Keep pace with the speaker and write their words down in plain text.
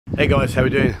Hey guys, how we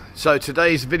doing? So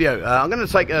today's video, I'm going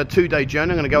to take a 2-day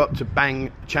journey. I'm going to go up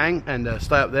to Chang and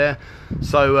stay up there.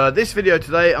 So this video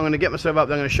today, I'm going to get myself up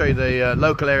there. I'm going to show you the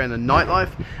local area and the nightlife.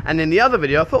 And in the other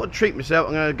video, I thought I'd treat myself.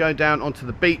 I'm going to go down onto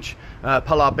the beach,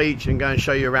 Pattaya beach, and go and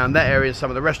show you around that area, some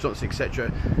of the restaurants,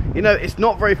 etc. You know, it's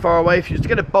not very far away. If you just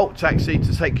get a bulk taxi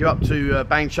to take you up to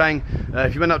Chang,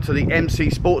 if you went up to the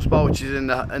MC Sports Bar, which is in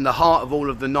the heart of all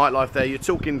of the nightlife there, you're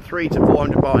talking 300 to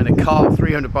 400 baht in a car,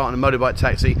 300 baht in a motorbike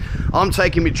taxi. I'm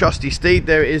taking my trusty steed.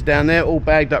 There it is down there, all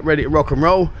bagged up, ready to rock and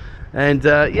roll. And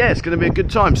yeah, it's going to be a good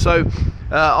time. So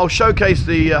I'll showcase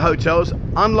the hotels.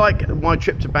 Unlike my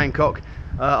trip to Bangkok,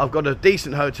 I've got a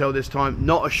decent hotel this time,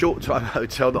 not a short time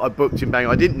hotel that I booked in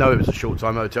Bangkok. I didn't know it was a short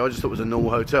time hotel, I just thought it was a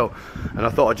normal hotel. And I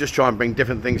thought I'd just try and bring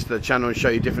different things to the channel and show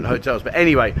you different hotels. But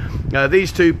anyway,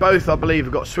 these two both, I believe,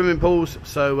 have got swimming pools,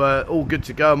 so all good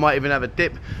to go. I might even have a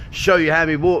dip, show you how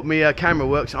my camera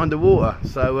works underwater.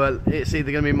 So it's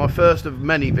either going to be my first of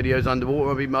many videos underwater,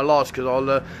 or it'll be my last, because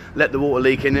I'll let the water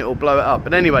leak in, it'll blow it up.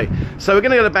 But anyway, so we're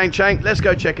going to go to Bang Chang. Let's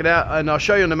go check it out, and I'll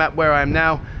show you on the map where I am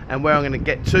now and where I'm going to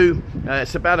get to.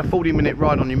 It's about a 40-minute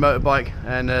ride on your motorbike,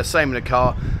 and same in the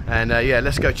car. And yeah,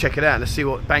 let's go check it out. Let's see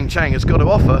what Bang Chang has got to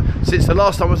offer since the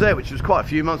last time I was there, which was quite a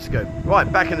few months ago. Right,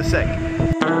 back in a sec.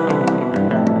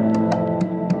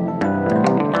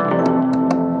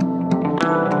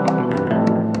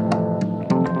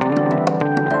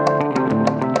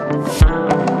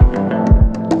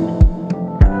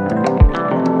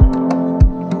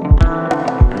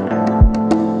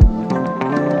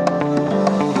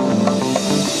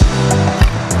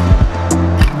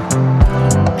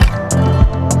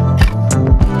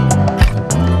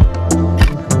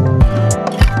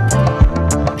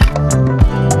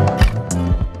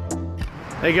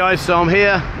 Hey guys, so I'm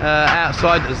here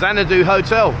outside the Xanadu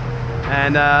Hotel,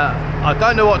 and I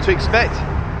don't know what to expect.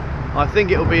 I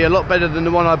think it will be a lot better than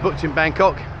the one I booked in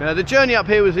Bangkok. The journey up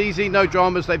here was easy, no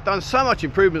dramas. They've done so much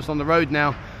improvements on the road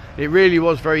now. It really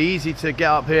was very easy to get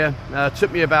up here.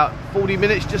 Took me about 40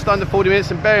 minutes, just under 40 minutes,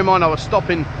 and bear in mind I was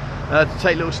stopping to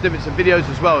take little snippets of videos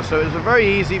as well. So it was a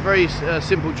very easy, very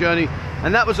simple journey,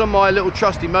 and that was on my little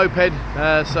trusty moped.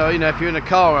 So you know, if you're in a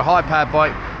car or a high-powered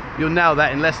bike, you'll nail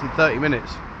that in less than 30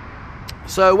 minutes.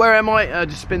 So where am I?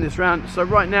 Just spin this round. So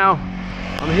right now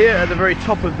I'm here at the very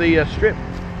top of the strip.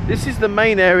 This is the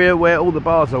main area where all the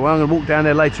bars are. Well, I'm going to walk down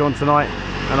there later on tonight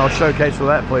and I'll showcase all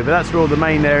that for you, but that's where all the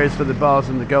main areas for the bars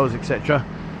and the girls, etc.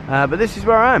 But this is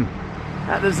where I am,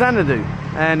 at the Xanadu,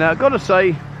 and I've got to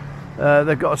say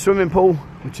they've got a swimming pool,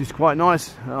 which is quite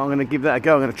nice. I'm going to give that a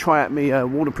go. I'm going to try out my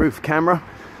waterproof camera.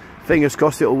 Fingers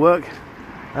crossed it'll work.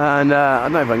 And I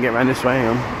don't know if I can get around this way.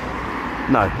 Hang on.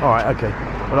 No, alright, okay.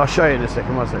 Well, I'll show you in a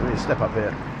second. One second, let me step up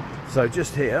here. So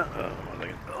just here,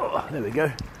 there we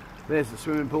go. There's the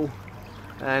swimming pool.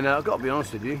 And I've got to be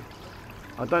honest with you,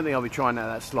 I don't think I'll be trying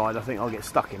that slide. I think I'll get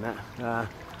stuck in that.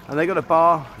 And they got a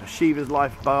bar, a Shiva's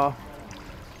Life bar.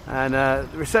 And the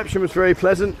reception was very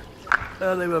pleasant.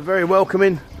 They were very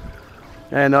welcoming.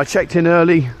 And I checked in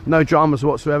early, no dramas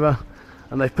whatsoever.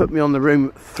 And they've put me on the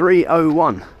room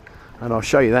 301. And I'll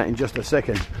show you that in just a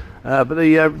second. But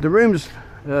the room's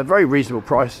a very reasonable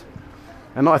price,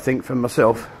 and I think for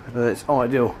myself it's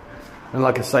ideal. And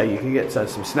like I say, you can get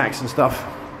some snacks and stuff.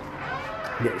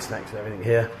 You get your snacks and everything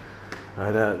here.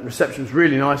 And reception's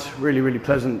really nice, really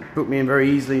pleasant. Booked me in very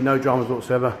easily, no dramas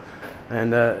whatsoever.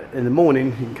 And in the morning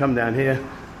you can come down here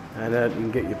and you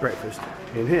can get your breakfast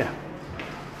in here.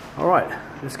 Alright,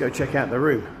 let's go check out the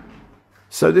room.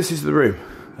 So this is the room.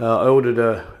 I ordered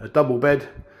a double bed.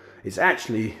 It's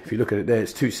actually, if you look at it there,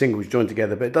 it's two singles joined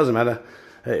together, but it doesn't matter.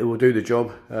 It will do the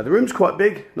job. The room's quite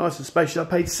big, nice and spacious. I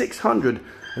paid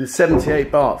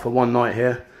 678 baht for one night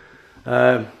here.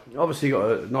 Obviously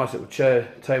got a nice little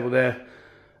chair, table there,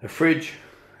 a fridge,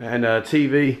 and a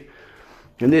TV.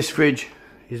 And this fridge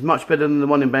is much better than the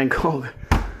one in Bangkok.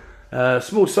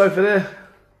 Small sofa there.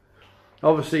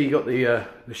 Obviously you got the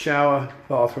shower,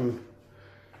 bathroom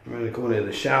around the corner of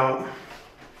the shower.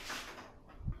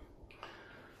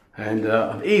 And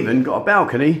I've even got a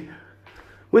balcony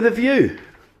with a view.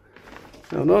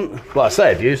 Hold on. Well, I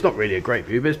say a view, it's not really a great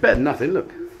view, but it's better than nothing.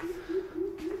 Look.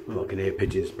 Oh, I can hear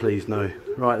pigeons, please no.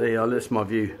 Right there, that's my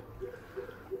view.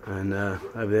 And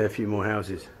over there, a few more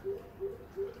houses.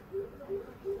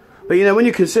 But you know, when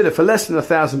you consider for less than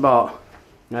 1,000 baht,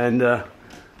 and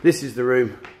this is the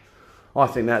room, I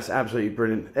think that's absolutely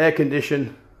brilliant. Air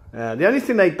conditioned. The only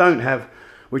thing they don't have,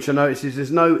 which I noticed, is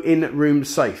there's no in-room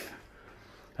safe.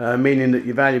 Meaning that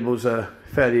your valuables are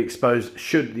fairly exposed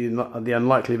should the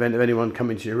unlikely event of anyone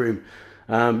come into your room.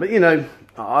 But you know,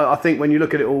 I think when you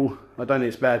look at it all, I don't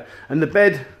think it's bad. And the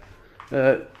bed,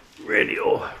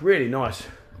 really nice.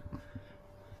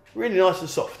 Really nice and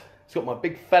soft. It's got my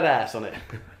big fat ass on it.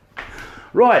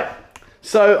 Right,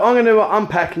 so I'm going to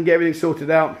unpack and get everything sorted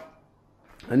out,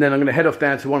 and then I'm going to head off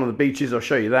down to one of the beaches. I'll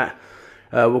show you that.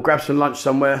 We'll grab some lunch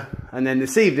somewhere, and then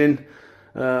this evening,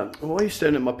 why are you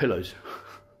staring at my pillows?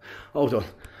 Hold on.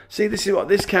 See, this is what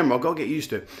this camera, I've got to get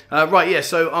used to. Right, yeah,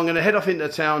 so I'm going to head off into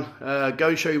town, go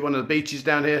and show you one of the beaches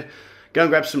down here, go and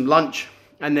grab some lunch,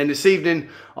 and then this evening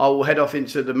I will head off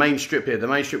into the main strip here, the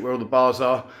main strip where all the bars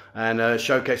are, and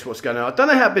showcase what's going on. I don't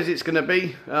know how busy it's going to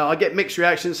be. I get mixed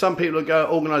reactions. Some people go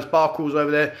organise bar crawls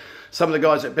over there. Some of the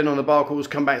guys that have been on the bar crawls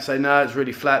come back and say, no, it's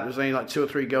really flat. There's only like 2 or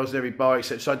 3 girls in every bar,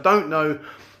 etc. So I don't know.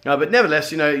 But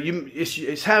nevertheless, you know,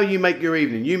 it's how you make your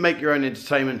evening. You make your own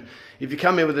entertainment. If you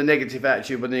come in with a negative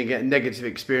attitude, well, then you get a negative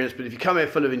experience. But if you come here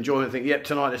full of enjoyment and think, yep,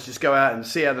 tonight let's just go out and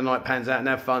see how the night pans out and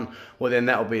have fun, well, then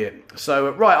that'll be it.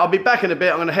 So, right, I'll be back in a bit.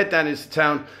 I'm going to head down into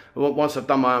town once I've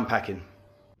done my unpacking.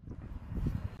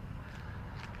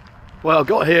 Well, I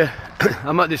got here.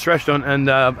 I'm at this restaurant and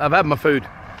I've had my food.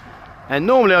 And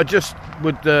normally I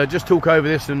would just talk over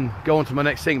this and go on to my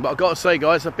next thing. But I've got to say,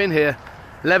 guys, I've been here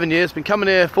 11 years, been coming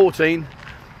here 14,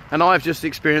 and I've just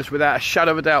experienced, without a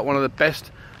shadow of a doubt, one of the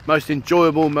best, most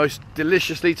enjoyable, most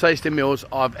deliciously tasting meals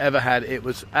I've ever had. It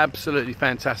was absolutely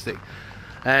fantastic.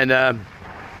 And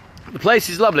the place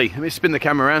is lovely. Let me spin the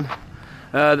camera around.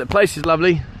 The place is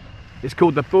lovely. It's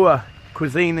called the Bua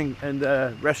Cuisine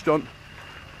and Restaurant.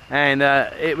 And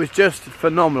it was just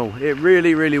phenomenal. It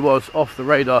really, really was off the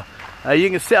radar. You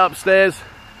can sit upstairs.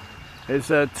 There's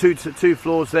two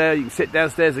floors there. You can sit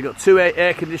downstairs. They've got 2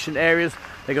 air-conditioned areas.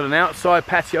 They've got an outside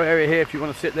patio area here if you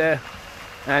want to sit there.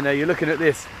 And you're looking at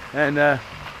this. And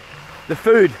the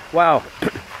food, wow.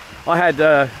 I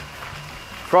had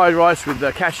fried rice with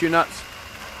cashew nuts,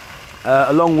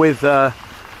 along with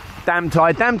dam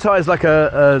thai. Dam thai is like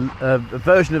a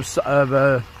version of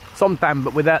som tam,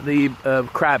 but without the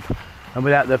crab and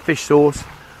without the fish sauce.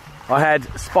 I had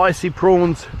spicy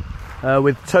prawns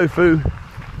with tofu.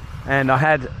 And I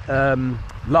had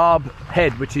larb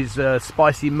head, which is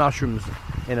spicy mushrooms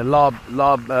in a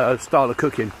larb style of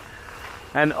cooking.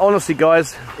 And honestly,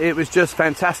 guys, it was just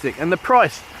fantastic. And the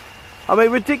price, I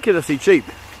mean, ridiculously cheap.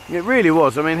 It really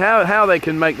was. I mean, how they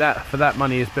can make that for that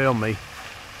money is beyond me.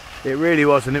 It really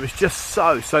was. And it was just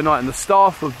so nice. And the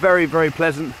staff were very, very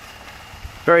pleasant,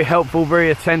 very helpful, very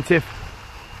attentive.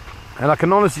 And I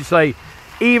can honestly say,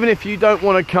 even if you don't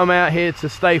want to come out here to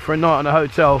stay for a night in a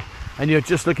hotel, and you're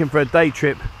just looking for a day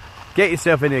trip, get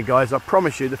yourself in here, guys. I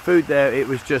promise you, the food there, it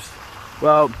was just,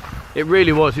 well, it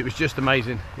really was. It was just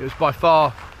amazing. It was by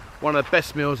far one of the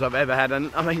best meals I've ever had.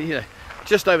 And I mean, you know,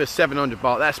 just over 700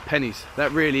 baht, that's pennies.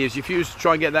 That really is. If you was to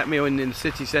try and get that meal in the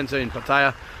city centre in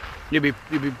Pattaya, you'd be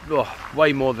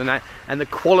way more than that. And the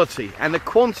quality and the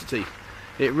quantity,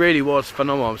 it really was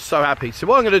phenomenal. I'm so happy. So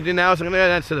what I'm going to do now is I'm going to go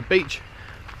down to the beach.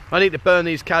 I need to burn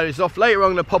these calories off. Later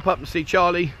on, I'm going to pop up and see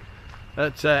Charlie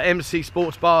at MC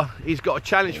Sports Bar. He's got a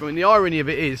challenge for me, and the irony of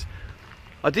it is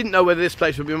I didn't know whether this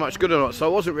place would be much good or not, so I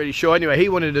wasn't really sure. Anyway, he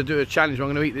wanted to do a challenge. I'm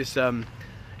going to eat this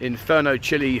Inferno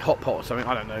chili hot pot or something,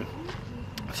 I don't know.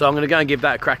 So I'm going to go and give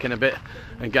that a crack in a bit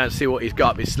and go and see what he's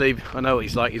got up his sleeve. I know what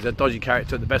he's like. He's a dodgy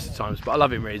character at the best of times, but I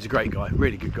love him really. He's a great guy,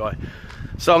 really good guy.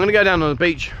 So I'm going to go down on the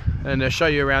beach and show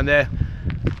you around there.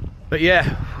 But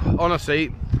yeah,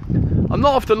 honestly, I'm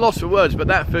not often lost for words, but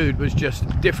that food was just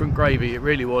different gravy. It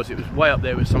really was. It was way up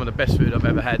there with some of the best food I've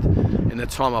ever had in the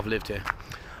time I've lived here.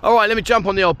 All right, let me jump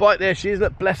on the old bike. There she is.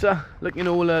 Look, bless her, looking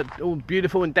all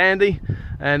beautiful and dandy.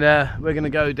 And we're going to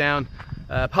go down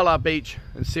Pattaya Beach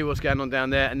and see what's going on down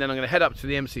there. And then I'm going to head up to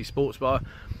the MC Sports Bar,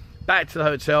 back to the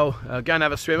hotel, go and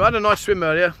have a swim. I had a nice swim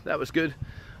earlier. That was good.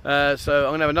 So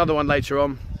I'm going to have another one later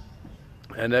on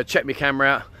and check my camera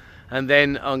out. And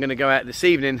then I'm going to go out this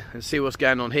evening and see what's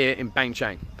going on here in Bang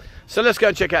Chang. So let's go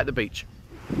and check out the beach.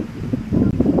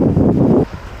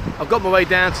 I've got my way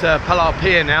down to Pattaya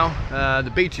Pier now. The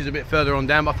beach is a bit further on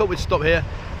down, but I thought we'd stop here,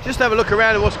 just have a look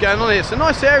around at what's going on here. It's a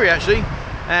nice area actually.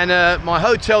 And my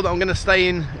hotel that I'm going to stay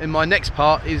in my next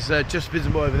part is just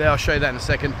visible over there. I'll show you that in a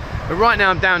second. But right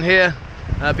now I'm down here.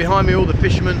 Behind me all the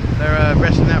fishermen. They're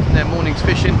resting out from their morning's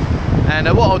fishing. And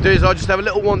what I'll do is I'll just have a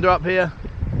little wander up here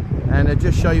and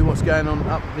just show you what's going on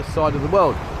up this side of the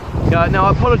world. Now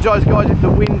I apologise guys if the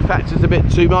wind factor's a bit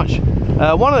too much.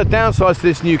 One of the downsides to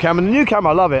this new camera, the new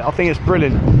camera I love it, I think it's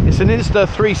brilliant. It's an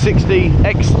Insta360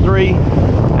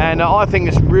 X3 and I think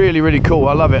it's really, really cool.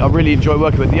 I love it, I really enjoy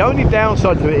working with it. The only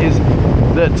downside to it is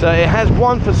that it has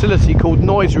one facility called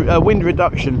wind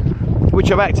reduction,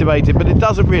 which I've activated, but it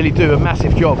doesn't really do a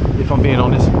massive job if I'm being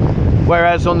honest.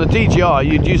 Whereas on the DJI,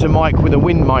 you'd use a mic with a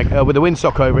wind mic, with a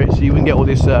windsock over it, so you wouldn't get all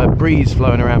this breeze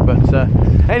flowing around.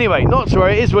 But anyway, not to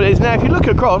worry, it is what it is. Now, if you look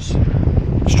across,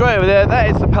 straight over there, that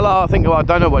is the Pattaya, I think, well, I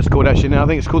don't know what it's called actually now. I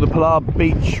think it's called the Pattaya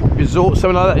Beach Resort,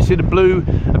 something like that. You see the blue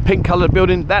and pink coloured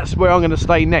building? That's where I'm going to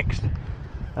stay next.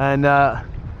 And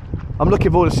I'm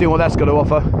looking forward to seeing what that's got to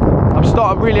offer.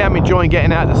 I really am enjoying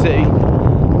getting out of the city.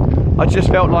 I just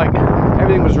felt like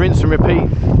everything was rinse and repeat.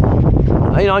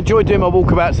 You know, I enjoy doing my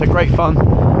walkabouts, they're great fun.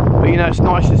 But you know, it's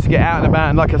nice just to get out and about.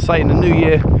 And like I say, in the new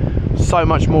year, so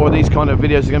much more of these kind of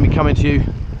videos are going to be coming to you.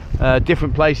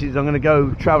 Different places. I'm going to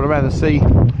go travel around the sea.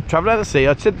 Travel around the sea?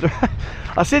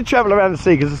 I said travel around the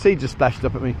sea because the sea just splashed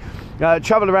up at me.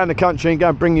 Travel around the country and go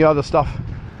and bring you other stuff.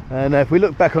 And if we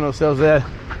look back on ourselves there,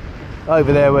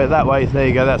 over there, that way, there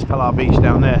you go, that's Pattaya Beach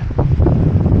down there.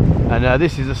 And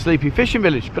this is a sleepy fishing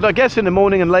village. But I guess in the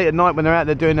morning and late at night when they're out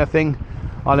there doing their thing,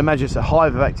 I'd imagine it's a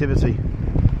hive of activity.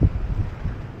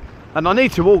 And I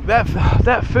need to walk.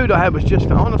 That food I had was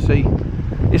just, honestly,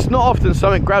 it's not often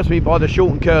something grabs me by the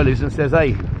short and curlies and says,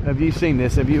 hey, have you seen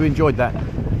this? Have you enjoyed that?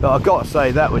 But I've got to say,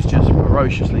 that was just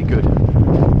ferociously good.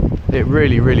 It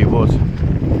really, really was.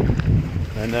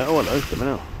 And, oh hello, something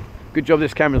else. Good job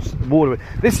this camera's water.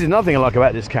 This is another thing I like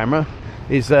about this camera,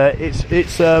 is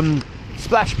it's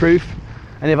splash proof,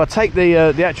 and if I take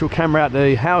the actual camera out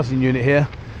the housing unit here,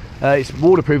 it's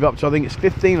waterproof up to, I think it's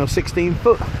 15 or 16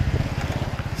 foot.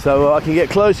 So I can get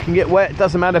close, can get wet, it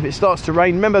doesn't matter if it starts to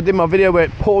rain. Remember I did my video where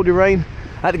it poured the rain,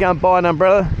 I had to go and buy an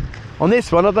umbrella. On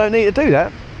this one I don't need to do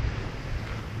that.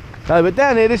 But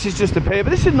down here this is just a pier, but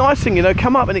this is a nice thing, you know,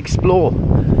 come up and explore.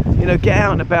 You know, get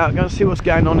out and about, go and see what's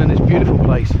going on in this beautiful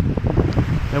place.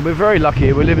 And we're very lucky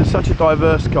here. We live in such a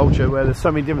diverse culture where there's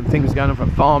so many different things going on, from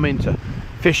farming to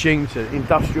fishing to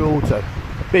industrial to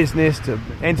business to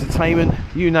entertainment,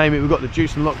 you name it, we've got the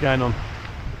juice and lot going on.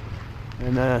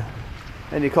 And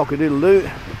any cock-a-doodle-doo.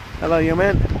 Hello young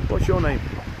man, what's your name?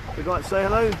 Would you like to say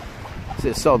hello?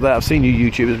 It's sold that. I've seen you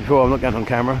YouTubers before, I'm not going on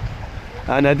camera.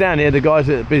 And down here the guys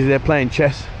that are busy there playing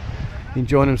chess,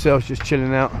 enjoying themselves, just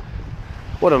chilling out.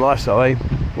 What a lifestyle, eh?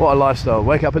 What a lifestyle.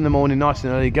 Wake up in the morning nice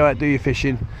and early, go out, do your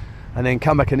fishing, and then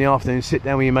come back in the afternoon, sit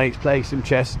down with your mates, play some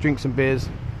chess, drink some beers.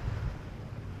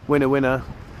 Winner, winner.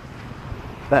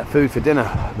 That food for dinner.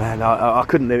 Man, I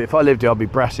couldn't live. If I lived here, I'd be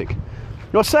brassic.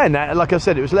 Not saying that, like I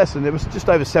said, it was just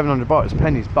over 700 baht, it was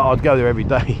pennies, but I'd go there every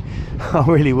day. I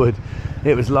really would.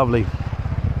 It was lovely.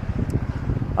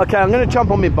 Okay, I'm going to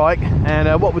jump on my bike,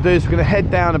 and what we'll do is we're going to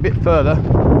head down a bit further.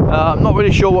 I'm not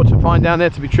really sure what to find down there,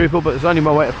 to be truthful, but there's only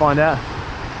one way to find out.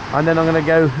 And then I'm going to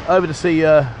go over to see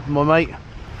my mate,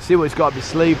 see what he's got up his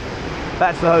sleeve,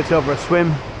 back to the hotel for a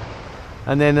swim,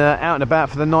 and then out and about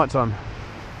for the night time.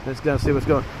 Let's go and see what's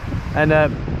going on.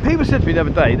 And people said to me the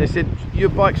other day, they said, your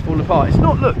bike's falling apart. It's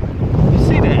not, look, you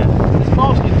see there, it's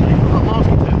masking tape. I've got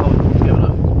masking tape holding it together,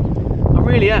 look. I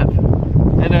really have.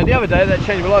 And the other day, that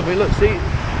changed my life. Look, see,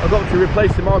 I've got to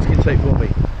replace the masking tape for me.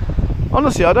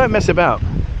 Honestly, I don't mess about.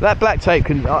 That black tape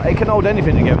can hold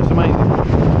anything together, it's amazing.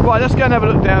 Right, let's go and have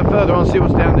a look down further on, see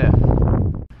what's down there.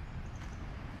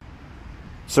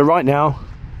 So right now,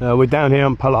 we're down here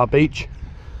on Pattaya Beach,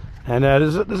 and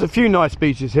there's a few nice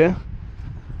beaches here.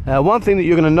 One thing that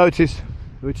you're going to notice,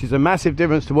 which is a massive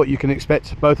difference to what you can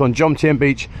expect both on Jomtien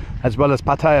Beach as well as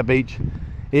Pattaya Beach,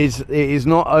 is it is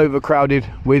not overcrowded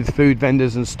with food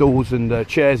vendors and stalls and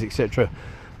chairs, etc.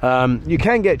 You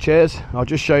can get chairs, I'll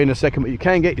just show you in a second, but you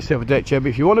can get yourself a deck chair. But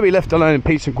if you want to be left alone in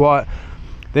peace and quiet,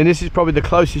 then this is probably the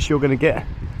closest you're going to get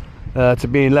to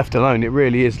being left alone. It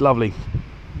really is lovely.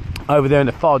 Over there in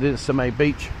the far distance, Samay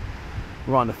Beach,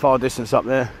 right in the far distance up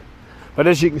there. But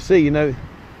as you can see, you know,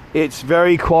 it's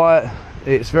very quiet,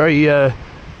 it's very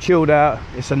chilled out,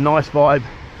 it's a nice vibe,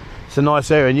 it's a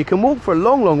nice area, and you can walk for a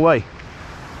long way.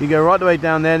 You go right the way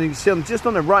down there, and you can see just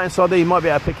on the right hand side there, you might be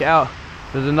able to pick it out.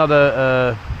 There's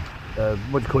another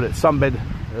what do you call it, sunbed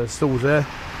stalls there.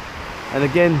 And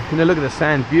again, you know, look at the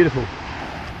sand, beautiful,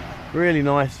 really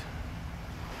nice.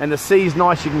 And the sea's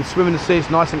nice, you can swim in the sea, it's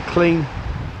nice and clean.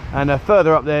 And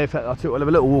further up there, in fact, we'll have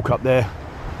a little walk up there,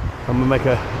 and we'll make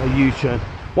a U-turn.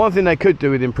 One thing they could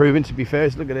do with improving, to be fair,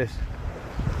 is look at this.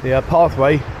 The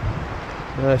pathway,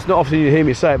 it's not often you hear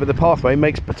me say it, but the pathway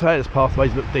makes Pattaya's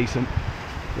pathways look decent.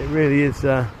 It really is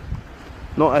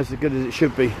not as good as it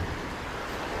should be.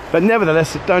 But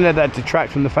nevertheless, don't let that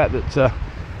detract from the fact that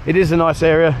it is a nice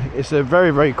area. It's a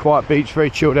very quiet beach, very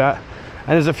chilled out.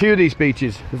 And there's a few of these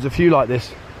beaches, there's a few like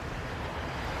this.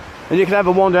 And you can have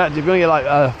a wander out, if you're going to get like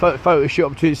a photo shoot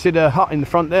opportunity, see the hut in the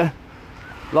front there.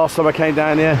 Last time I came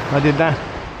down here, I did that.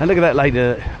 And look at that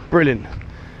lady, brilliant.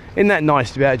 Isn't that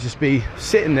nice to be able to just be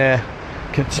sitting there,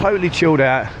 can totally chilled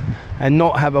out and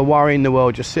not have a worry in the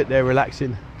world, just sit there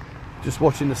relaxing, just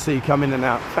watching the sea come in and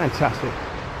out. Fantastic.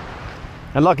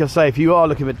 And like I say, if you are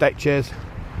looking for deck chairs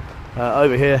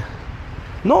over here,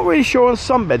 not really sure on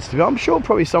some beds to be. I'm sure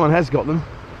probably someone has got them.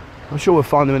 I'm sure we'll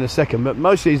find them in a second, but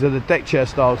most of these are the deck chair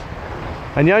styles.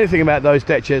 And the only thing about those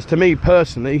deck chairs, to me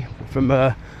personally, from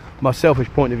my selfish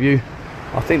point of view,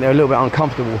 I think they're a little bit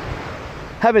uncomfortable.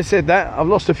 Having said that, I've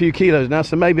lost a few kilos now,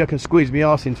 so maybe I can squeeze my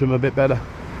arse into them a bit better.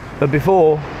 But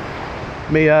before,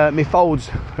 me folds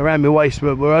around my waist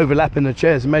were overlapping the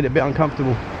chairs and made it a bit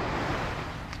uncomfortable.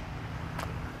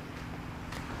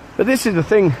 But this is the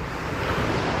thing,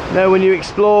 you know, when you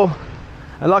explore,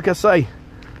 and like I say,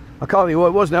 I can't think what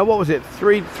it was now. What was it?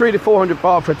 300 to 400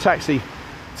 baht for a taxi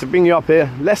to bring you up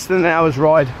here. Less than an hour's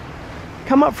ride.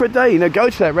 Come up for a day. You know,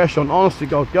 go to that restaurant. Honest to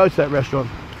God, go to that restaurant.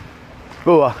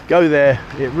 Bua, go there.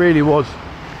 It really was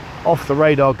off the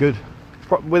radar good.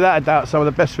 Without a doubt, some of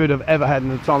the best food I've ever had in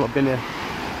the time I've been here.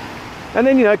 And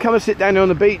then, you know, come and sit down here on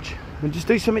the beach and just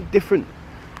do something different.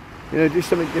 You know, do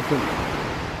something different.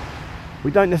 We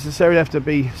don't necessarily have to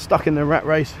be stuck in the rat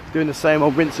race, doing the same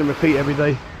old rinse and repeat every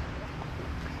day.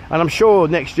 And I'm sure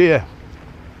next year,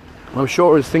 I'm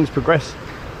sure as things progress,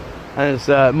 and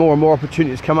as more and more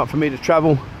opportunities come up for me to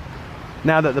travel,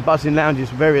 now that the Bustling Lounge is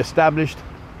very established,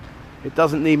 it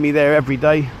doesn't need me there every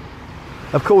day.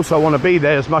 Of course I want to be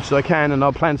there as much as I can, and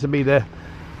I'll plan to be there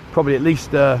probably at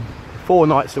least 4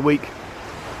 nights a week.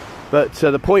 But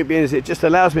the point being is it just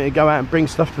allows me to go out and bring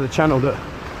stuff to the channel that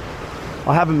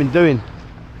I haven't been doing.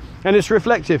 And it's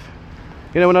reflective.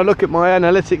 You know, when I look at my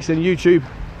analytics in YouTube,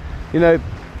 you know,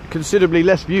 considerably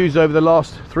less views over the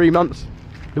last 3 months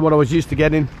than what I was used to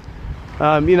getting.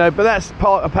 You know, but that's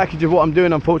part of a package of what I'm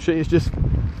doing, unfortunately. It's just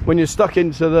when you're stuck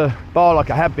into the bar like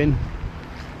I have been,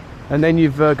 and then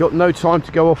you've got no time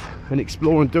to go off and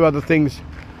explore and do other things,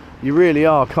 you really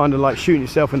are kind of like shooting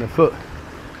yourself in the foot.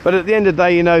 But at the end of the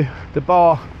day, you know, the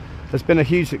bar has been a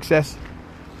huge success.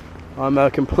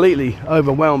 I'm completely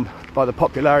overwhelmed by the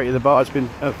popularity of the bar. It's been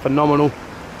phenomenal.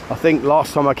 I think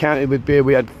last time I counted with beer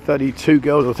we had 32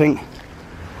 girls, I think.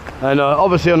 And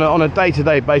obviously on a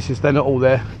day-to-day basis they're not all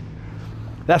there.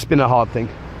 That's been a hard thing.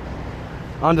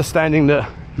 Understanding that,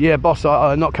 yeah boss,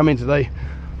 I'm not coming today,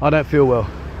 I don't feel well.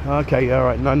 Okay, all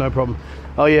right, no problem.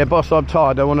 Oh yeah boss, I'm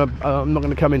tired, I'm not going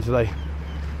to come in today.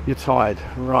 You're tired,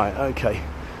 right, okay.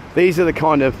 These are the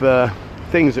kind of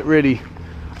things that really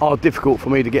are difficult for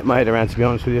me to get my head around, to be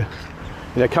honest with you.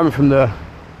 You know, coming from the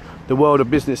world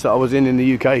of business that I was in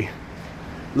the UK,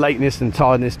 lateness and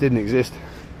tiredness didn't exist.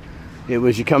 It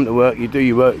was you come to work, you do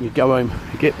your work, you go home,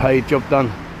 you get paid, job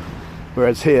done.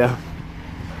 Whereas here,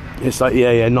 it's like,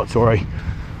 yeah, not to worry,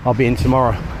 I'll be in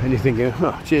tomorrow. And you're thinking,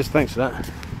 oh, cheers, thanks for that.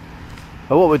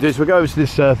 But what we'll do is we'll go over to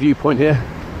this viewpoint here,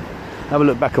 have a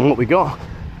look back on what we got,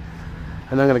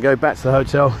 and I'm going to go back to the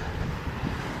hotel,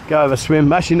 go have a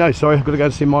swim. Actually, no, sorry, I've got to go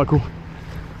to see Michael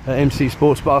at MC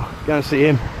Sports Bar, go and see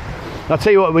him. I'll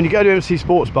tell you what, when you go to MC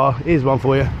Sports Bar, here's one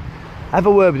for you. Have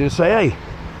a word with him and say, hey,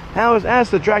 how's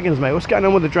the Dragons, mate? What's going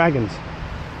on with the Dragons?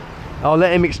 I'll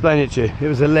let him explain it to you. It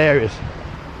was hilarious.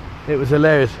 It was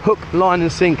hilarious. Hook, line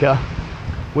and sinker.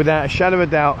 Without a shadow of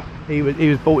a doubt, he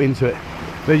was bought into it.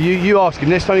 But you ask him,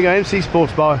 next time you go to MC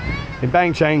Sports Bar in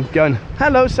Bang Chang, going,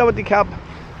 hello, Sawadee Cup.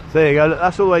 So there you go, look,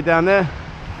 that's all the way down there.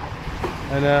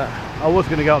 And I was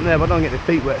going to go up there, but I don't get the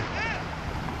feet wet.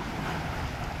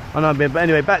 I know, but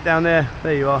anyway, back down there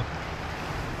you are.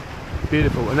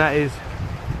 Beautiful, and that is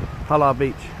Pattaya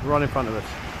Beach, right in front of us.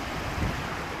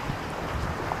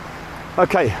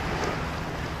 Okay,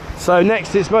 so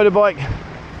next is motorbike,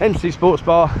 MC Sports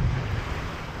Bar.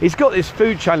 He's got this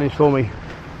food challenge for me,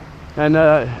 and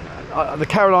the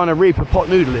Carolina Reaper pot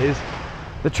noodle it is.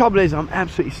 The trouble is I'm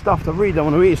absolutely stuffed. I really don't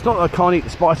want to eat. It's not that I can't eat the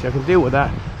spicy, I can deal with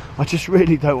that. I just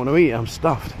really don't want to eat it, I'm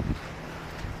stuffed.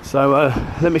 So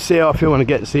let me see how I feel when I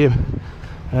get to see him,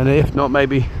 and if not,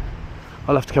 maybe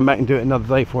I'll have to come back and do it another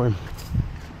day for him.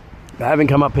 But having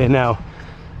come up here now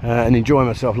and enjoying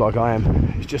myself like I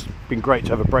am, it's just been great to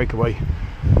have a breakaway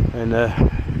and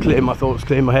clear my thoughts,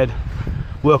 clear my head,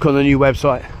 work on the new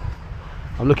website.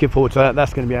 I'm looking forward to that.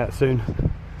 That's going to be out soon,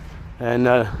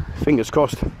 and fingers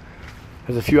crossed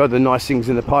there's a few other nice things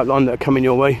in the pipeline that are coming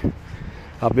your way.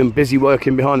 I've been busy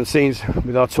working behind the scenes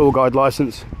with our tour guide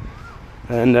license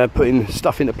and putting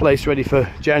stuff into place ready for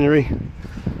January.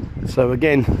 So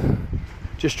again,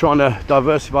 just trying to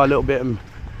diversify a little bit. And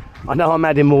I know I'm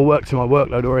adding more work to my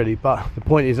workload already, but the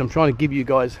point is I'm trying to give you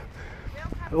guys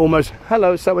almost,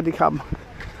 hello, Sawadee Cup.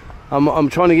 I'm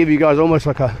trying to give you guys almost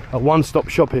like a one-stop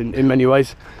shop in many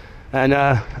ways. And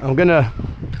I'm gonna,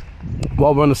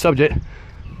 while we're on the subject,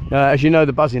 as you know,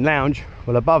 the Bustling Lounge,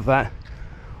 well above that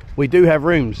we do have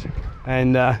rooms,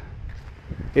 and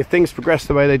if things progress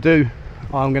the way they do,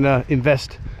 I'm going to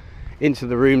invest into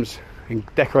the rooms and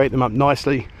decorate them up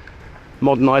nicely,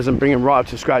 modernise them, bring them right up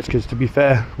to scratch, because to be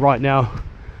fair, right now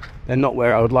they're not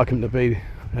where I would like them to be.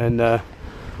 And I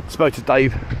spoke to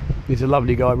Dave. He's a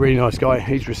lovely guy, really nice guy.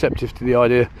 He's receptive to the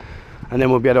idea, and then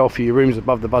we'll be able to offer you rooms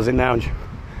above the buzzing lounge,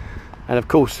 and of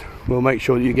course we'll make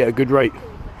sure that you get a good rate.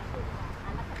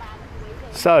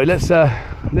 So let's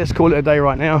call it a day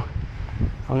right now.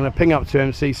 I'm going to ping up to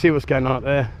MC, see what's going on up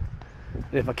there.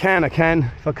 And if I can, I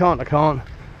can. If I can't, I can't.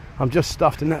 I'm just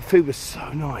stuffed, and that food was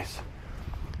so nice.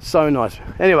 So nice.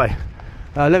 Anyway,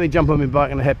 let me jump on my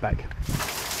bike and head back.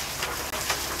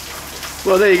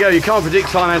 Well, there you go. You can't predict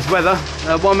Thailand's weather.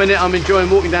 1 minute I'm enjoying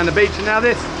walking down the beach, and now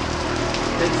this.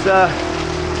 It's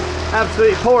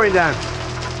absolutely pouring down.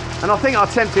 And I think I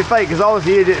tempted fate, because I was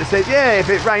the idiot that said, yeah, if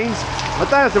it rains, I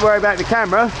don't have to worry about the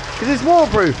camera, because it's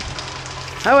waterproof.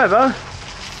 However,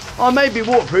 I may be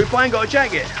waterproof, but I ain't got a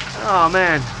jacket. Oh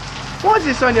man, why does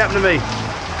this only happen to me?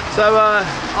 So I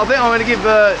think I'm going to give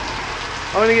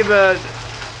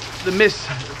the miss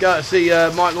a go to see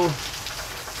Michael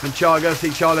and Chang. Go see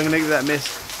Charlie. I'm going to give that a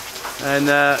miss and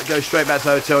go straight back to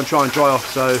the hotel and try and dry off.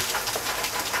 So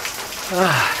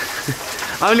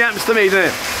only happens to me, doesn't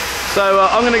it? So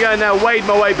I'm going to go now, wade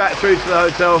my way back through to the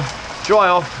hotel, dry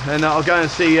off, and I'll go and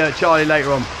see Charlie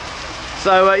later on.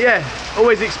 So yeah,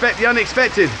 always expect the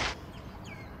unexpected.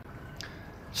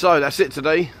 So that's it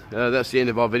today. That's the end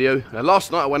of our video.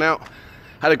 Last night I went out,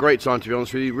 had a great time, to be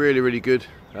honest with you. Really good.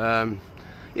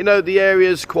 You know, the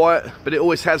area's quiet, but it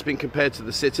always has been compared to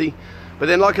the city. But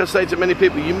then, like I say to many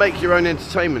people, you make your own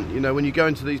entertainment. You know, when you go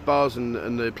into these bars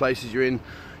and the places you're in,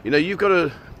 you know, you've got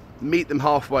to meet them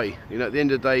halfway. You know, at the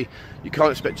end of the day, you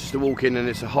can't expect just to walk in and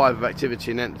it's a hive of activity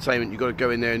and entertainment. You've got to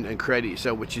go in there and create it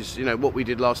yourself, which is, you know, what we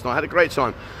did last night. Had a great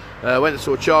time. Went and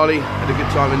saw Charlie, had a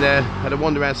good time in there, had a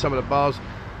wander around some of the bars,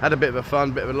 had a bit of a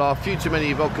fun, bit of a laugh, few too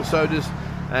many vodka sodas,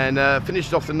 and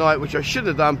finished off the night, which I shouldn't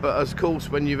have done, but of course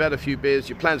when you've had a few beers,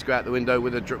 your plans go out the window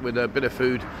with a bit of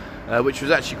food, which was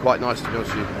actually quite nice, to be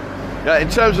honest with you. In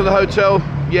terms of the hotel,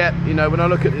 yeah, you know, when I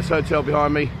look at this hotel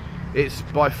behind me, it's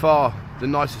by far the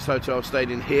nicest hotel I've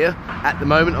stayed in here at the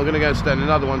moment. I'm going to go and stay in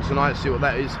another one tonight, see what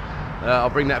that is. I'll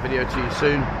bring that video to you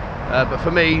soon. But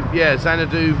for me, yeah,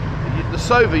 Xanadu, the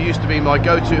Sova used to be my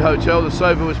go-to hotel. The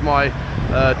Sova was my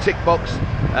tick box,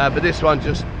 but this one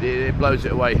just, it blows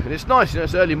it away. And it's nice, you know,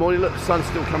 it's early morning. Look, the sun's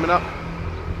still coming up.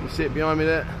 You see it behind me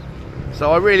there.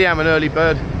 So I really am an early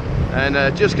bird,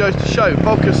 and just goes to show,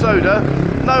 vodka soda,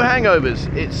 no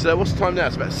hangovers. It's what's the time now?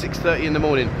 It's about 6:30 in the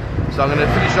morning. So I'm going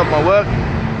to finish off my work,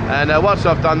 and once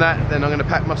I've done that, then I'm going to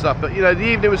pack my stuff. But you know, the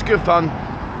evening was good fun,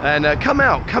 and come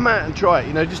out and try it.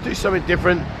 You know, just do something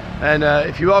different. And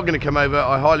if you are going to come over,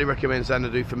 I highly recommend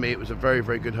Xanadu. For me, it was a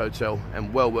very good hotel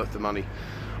and well worth the money.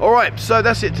 Alright, so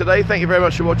that's it today. Thank you very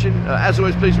much for watching. As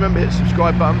always, please remember, hit the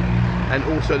subscribe button and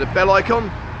also the bell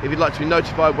icon if you'd like to be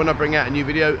notified when I bring out a new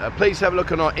video. Please have a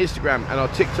look on our Instagram and our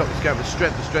TikTok. It's going from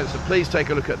strength to strength, so please take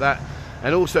a look at that.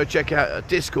 And also check out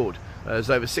Discord.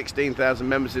 There's over 16,000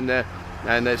 members in there,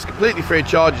 and it's completely free of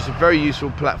charge. It's a very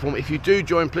useful platform. If you do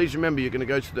join, please remember you're going to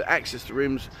go to the access to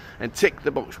rooms and tick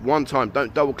the box one time.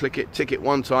 Don't double click it, tick it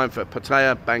one time for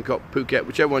Pattaya, Bangkok, Phuket,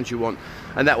 whichever ones you want,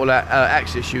 and that will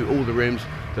access you all the rooms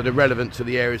that are relevant to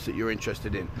the areas that you're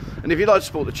interested in. And if you'd like to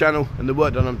support the channel and the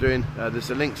work that I'm doing,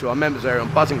 there's a link to our members area on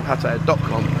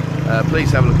buzzingpattaya.com. Please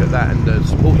have a look at that, and the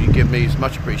support you give me is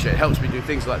much appreciated. It helps me do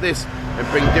things like this and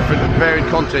bring different and varied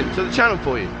content to the channel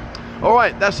for you.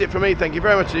 Alright, that's it from me. Thank you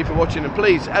very much indeed for watching, and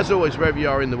please, as always, wherever you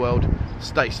are in the world,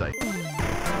 stay safe.